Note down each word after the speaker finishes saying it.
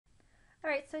All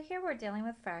right, so here we're dealing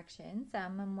with fractions,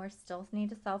 and we still need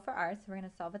to solve for r, so we're going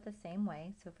to solve it the same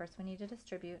way. So first we need to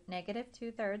distribute negative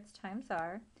 2/3 times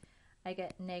r. I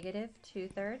get negative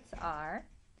 2/3 r.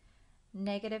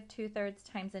 Negative 2/3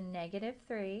 times a negative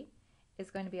 3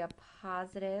 is going to be a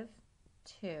positive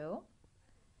 2.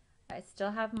 I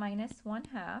still have minus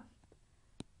 1/2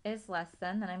 is less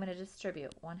than, then I'm going to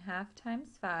distribute. 1/2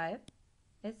 times 5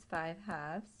 is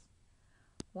 5/2.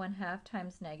 1/2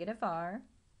 times negative r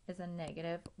is a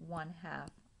negative 1/2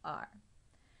 r.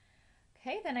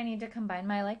 Okay, then I need to combine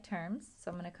my like terms,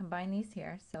 so I'm going to combine these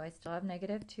here. So I still have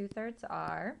negative 2/3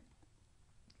 r.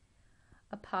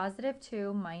 A positive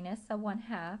 2 minus a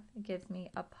 1/2 gives me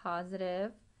a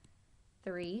positive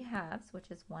 3/2,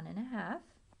 which is 1.5,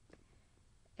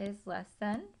 is less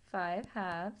than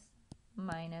 5/2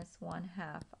 minus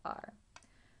 1/2 r.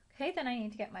 Okay, then I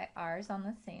need to get my r's on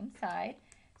the same side.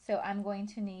 So I'm going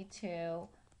to need to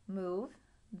move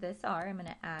this r. I'm going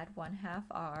to add 1/2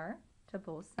 r to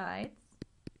both sides.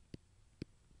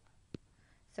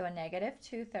 So a negative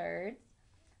 2/3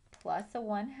 plus a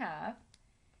 1/2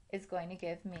 is going to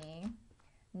give me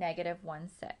negative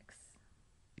 1/6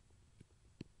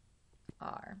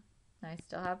 r. Now I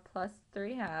still have plus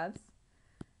 3/2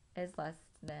 is less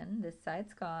than, this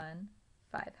side's gone,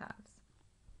 5/2.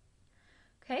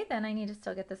 Okay, then I need to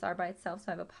still get this r by itself, so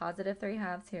I have a positive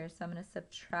 3/2 here, so I'm going to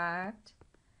subtract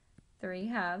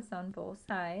 3/2 on both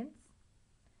sides.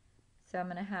 So I'm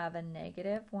going to have a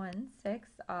negative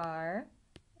 1/6 r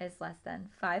is less than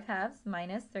 5/2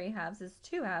 minus 3/2 is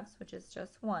 2/2, which is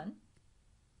just 1.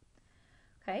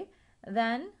 Okay,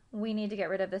 then we need to get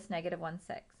rid of this negative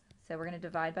 1/6. So we're going to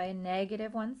divide by a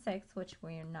negative 1/6, which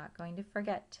we're not going to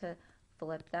forget to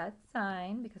flip that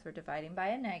sign because we're dividing by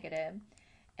a negative.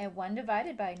 And 1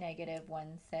 divided by negative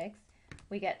 1/6,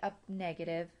 we get a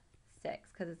negative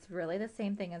 6 because it's really the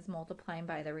same thing as multiplying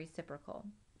by the reciprocal.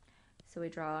 So we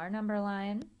draw our number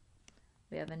line.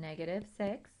 We have a negative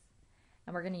 6.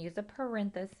 And we're going to use a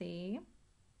parenthesis,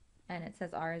 and it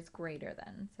says r is greater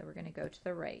than, so we're going to go to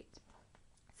the right.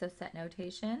 So set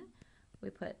notation, we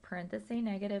put parenthesis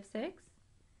negative 6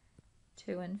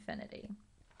 to infinity,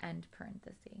 end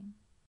parenthesis.